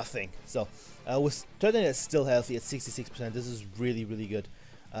nothing. So with Turtonator still healthy at 66%, this is really good.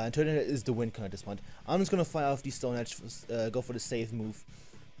 And Turtonator is the win con at this point. I'm just gonna fire off the Stone Edge, go for the save move,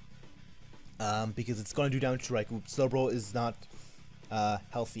 because it's gonna do damage to Raikou. Slowbro is not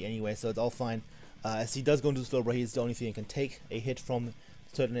healthy anyway, so it's all fine. As he does go into Slowbro, he's the only thing that can take a hit from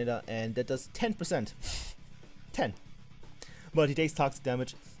Turtonator, and that does 10%. 10. But he takes toxic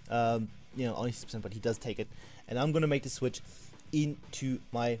damage, you know, only 6%, but he does take it. And I'm gonna make the switch into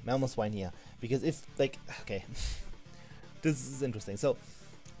my Megaloswine here, because if, like, okay, this is interesting. So,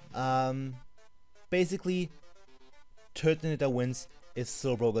 basically, Turtonator wins if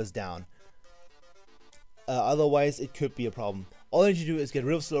Slowbro goes down. Otherwise, it could be a problem. All I need to do is get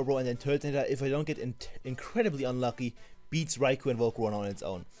rid of Slowbro, and then Turtonator, if I don't get incredibly unlucky, beats Raikou and Volcarona on its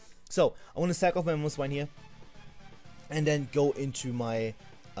own. So, I want to sack off my Megaloswine here, and then go into my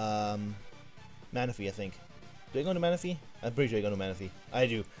Manaphy, I think. Do I go into Manaphy? I'm pretty sure I go into Manaphy. I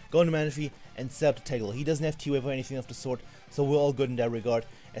do. Go into Manaphy and set up the Tegel. He doesn't have T-Wave or anything of the sort, so we're all good in that regard.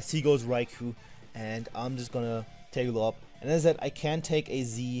 As he goes Raikou, and I'm just gonna Tegel up. And as I said, I can take a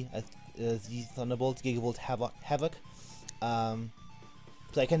Z Thunderbolt, Gigavolt, Havoc. So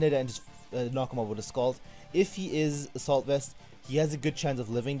I can do that and just knock him over with a Scald. If he is Assault Vest, he has a good chance of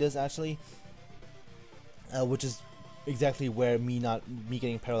living this actually, which is exactly where me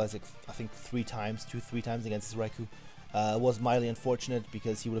getting paralyzed, like, I think 3 times against this Raikou was mildly unfortunate,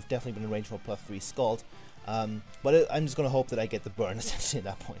 because he would have definitely been in range for a +3 Scald. But I'm just gonna hope that I get the burn essentially at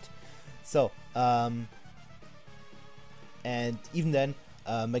that point. So and even then,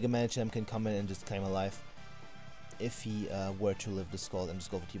 Mega Medicham can come in and just claim a life if he were to live the Scald and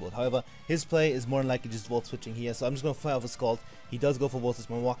just go for T-Bolt. However, his play is more than likely just Volt switching here, so I'm just going to fire off a Scald. He does go for Volt Switch.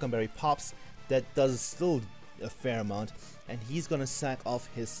 My Wackenberry pops. That does still a fair amount, and he's going to sack off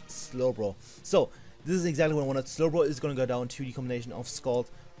his Slowbro. So, this is exactly what I wanted. Slowbro is going to go down to the combination of Scald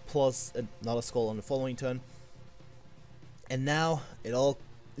plus another Scald on the following turn. And now, it's all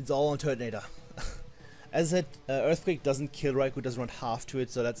on Turtonator. As I said, Earthquake doesn't kill Raikou, doesn't run half to it,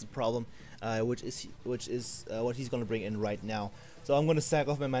 so that's the problem. Which is what he's going to bring in right now. So I'm going to sack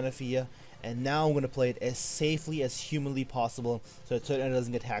off my Manaphy here, and now I'm going to play it as safely as humanly possible, so that Turtonator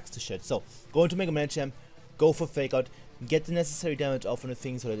doesn't get hacks to shit. So go into Mega Medicham, go for Fake Out, get the necessary damage off on the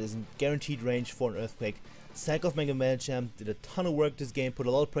thing so that it is in guaranteed range for an Earthquake. Sack off Mega Medicham, did a ton of work this game, put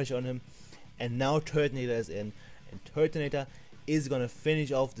a lot of pressure on him, and now Turtonator is in, and Turtonator is gonna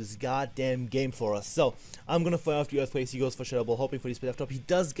finish off this goddamn game for us. So I'm gonna fire off the Earthquakes. He goes for Shadow Ball, hoping for the Speed F drop. He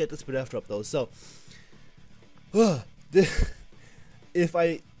does get the Speed F drop though. So if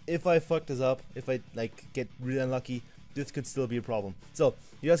I fuck this up, if I like get really unlucky, this could still be a problem. So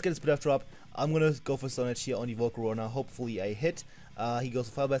he does get the Speed F drop. I'm gonna go for Stone Edge here on the Volcarona. Hopefully I hit. He goes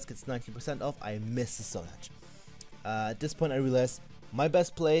for Fire Blast, gets 19% off. I miss the Stone Edge. At this point I realized my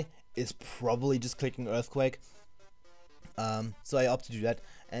best play is probably just clicking Earthquake. So I opt to do that,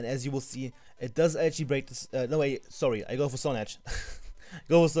 and as you will see, it does actually break this. No wait, sorry, I go for Stone Edge.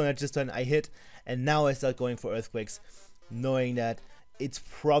 Go for Stone Edge this turn, I hit, and now I start going for Earthquakes, knowing that it's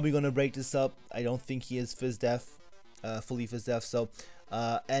probably gonna break this up. I don't think he is Fizz Def, fully Fizz Def. So,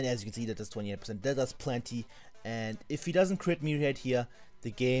 and as you can see, that does 28%. That does plenty. And if he doesn't crit me right here,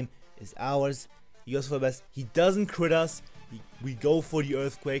 the game is ours. He goes for the best. He doesn't crit us. We go for the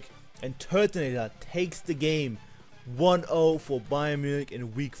Earthquake, and Turtonator takes the game. 1-0 for Bayern Munich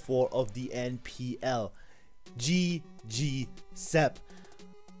in week 4 of the NPL. GG Sepp.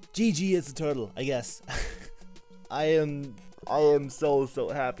 GG is the turtle, I guess. I am so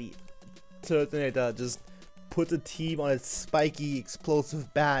happy. Turtonator just put the team on its spiky,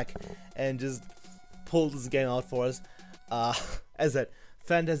 explosive back and just pulled this game out for us. As that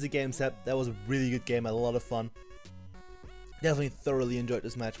fantastic game, Sepp. That was a really good game. I had a lot of fun. Definitely thoroughly enjoyed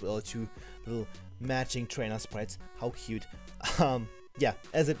this match with all two little matching trainer sprites. How cute. Yeah,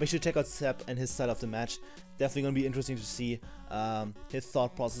 as it, make sure to check out Sepp and his side of the match. Definitely gonna be interesting to see his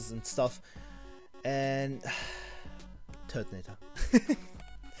thought process and stuff. And Turtonator.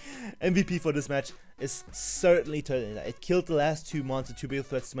 MVP for this match is certainly Turtonator. It killed the last 2 months, the 2 big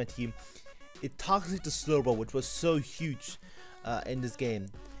threats to my team. It toxic the Slowbro, which was so huge in this game.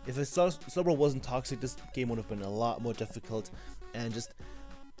 If a Slowbro wasn't toxic, this game would have been a lot more difficult, and just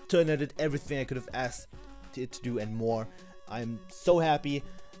Turtonator did everything I could have asked it to do and more. I'm so happy.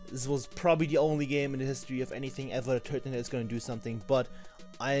 This was probably the only game in the history of anything ever that Turtonator is going to do something, but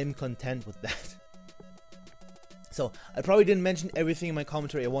I am content with that. So, I probably didn't mention everything in my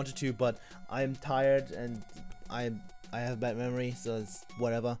commentary I wanted to, but I'm tired and I have bad memory, so it's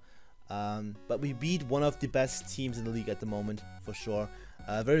whatever. But we beat one of the best teams in the league at the moment, for sure.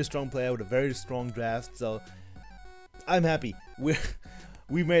 A very strong player with a very strong draft, so I'm happy.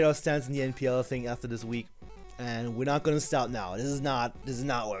 We made our stance in the NPL thing after this week, and we're not gonna stop now. This is not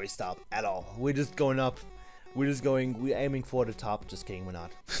where we stop at all. We're just going up. We're aiming for the top. Just kidding, we're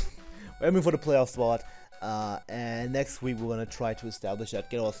not. We're aiming for the playoff spot. And next week we're gonna try to establish that,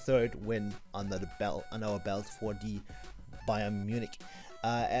 get our 3rd win under our belt for the Bayern Munich.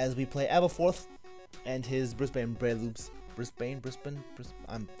 As we play Aberforth and his Brisbane Breloobs. Brisbane,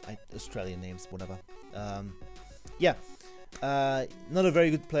 Australian names, whatever. Yeah, not a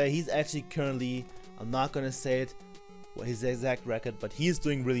very good player. He's actually currently, I'm not gonna say it, his exact record, but he's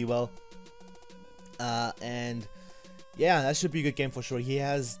doing really well. And yeah, that should be a good game for sure. He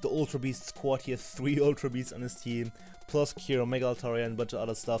has the Ultra Beast squad. He has 3 Ultra Beasts on his team, plus Kiro, Megalovania, and a bunch of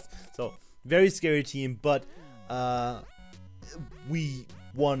other stuff. So, very scary team, but we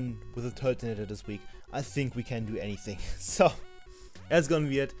won with a Turtonator this week. I think we can do anything. So, that's gonna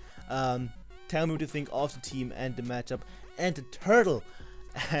be it. Tell me what you think of the team and the matchup and the turtle.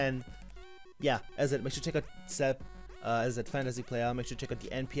 And yeah, as I said, make sure to check out Sepp as a fantasy player. Make sure to check out the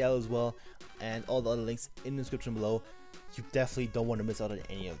NPL as well, and all the other links in the description below. You definitely don't want to miss out on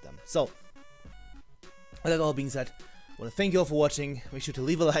any of them. So, with that all being said, I want to thank you all for watching. Make sure to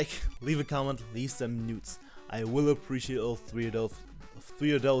leave a like, leave a comment, leave some newts. I will appreciate all 3 of those.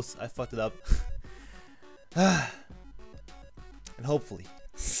 3 of those. I fucked it up. And hopefully,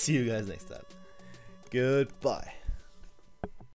 see you guys next time. Goodbye.